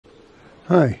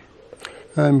Hi,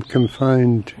 I'm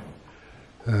confined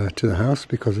to the house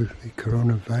because of the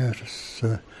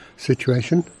coronavirus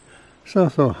situation, so I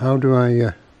thought, how do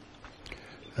I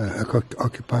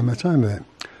occupy my time there?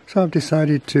 So I've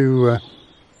decided to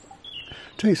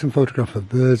take some photographs of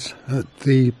birds at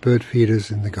the bird feeders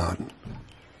in the garden.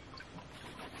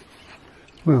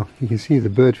 Well, you can see the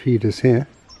bird feeders here.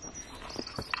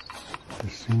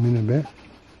 Just zoom in a bit.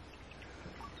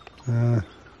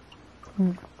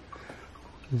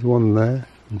 There's one there,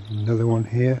 another one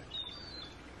here,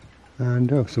 and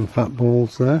some fat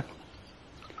balls there,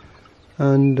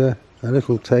 and a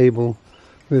little table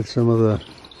with some other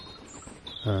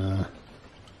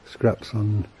scraps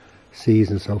on seeds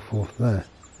and so forth there.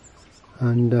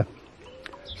 And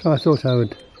so I thought I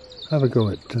would have a go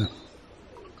at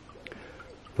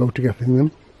photographing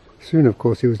them. Soon, of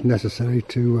course, it was necessary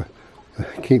to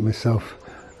keep myself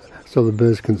so the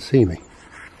birds couldn't see me.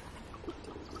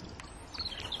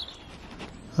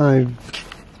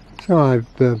 I've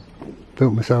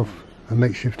built myself a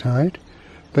makeshift hide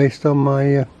based on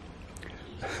my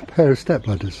pair of step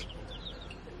ladders,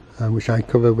 which I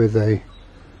cover with a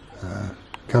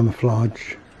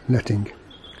camouflage netting.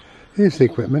 Here's the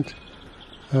equipment.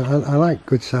 I like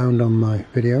good sound on my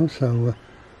video, so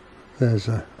there's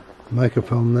a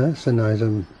microphone there,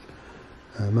 Sennheiser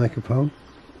microphone,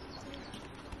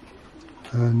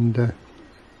 and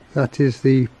that is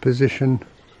the position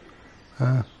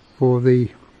for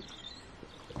the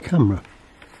camera.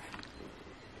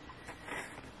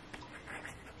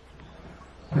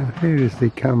 Now here is the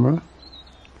camera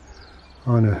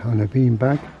on a bean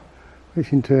bag,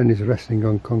 which in turn is resting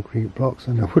on concrete blocks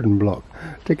and a wooden block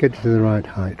to get it to the right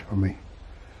height for me.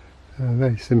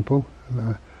 Very simple.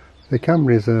 The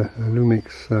camera is a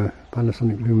Lumix,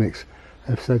 Panasonic Lumix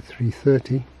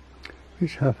FZ330,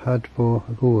 which I've had for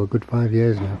a good 5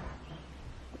 years now.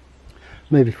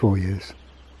 Maybe 4 years.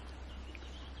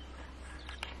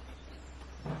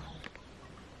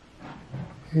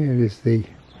 Here is the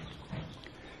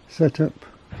setup.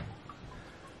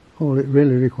 All it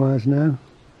really requires now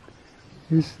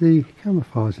is the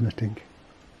camouflage netting.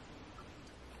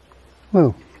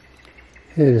 Well,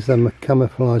 here is the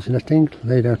camouflage netting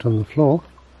laid out on the floor.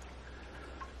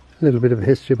 A little bit of a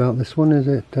history about this one is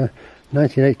that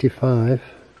 1985,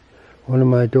 one of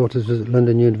my daughters was at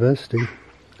London University,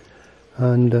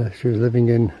 and she was living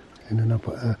in a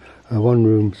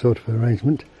one-room sort of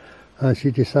arrangement, and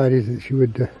she decided that she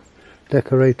would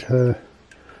decorate her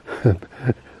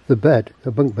the bed,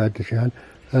 a bunk bed that she had,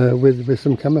 with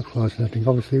some camouflage netting.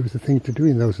 Obviously it was the thing to do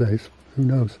in those days, who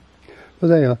knows. But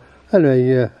there you are.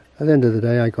 Anyway, at the end of the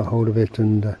day I got hold of it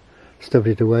and stuffed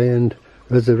it away and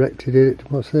resurrected it.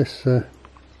 What's this?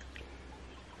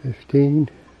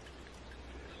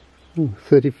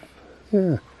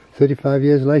 35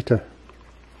 years later.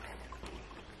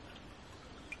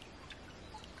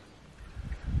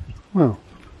 Well,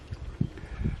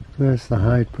 there's the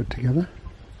hide put together.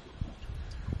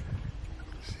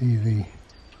 See the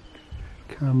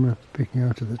camera picking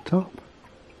out at the top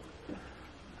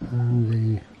and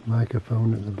the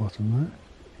microphone at the bottom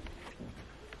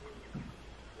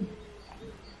there.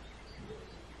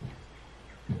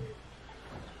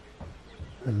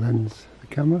 The lens, the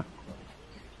camera,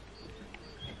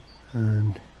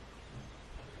 and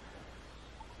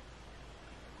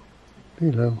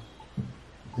below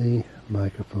the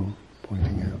microphone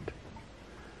pointing out.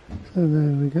 So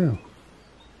there we go.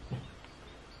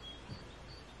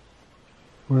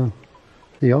 Well,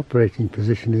 the operating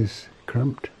position is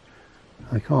cramped.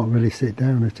 I can't really sit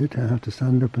down at it. I have to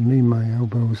stand up and lean my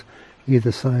elbows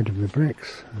either side of the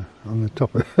bricks on the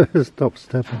top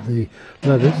step of the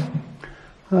ladders,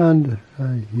 and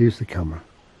I use the camera.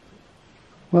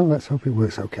 Well, let's hope it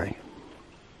works okay.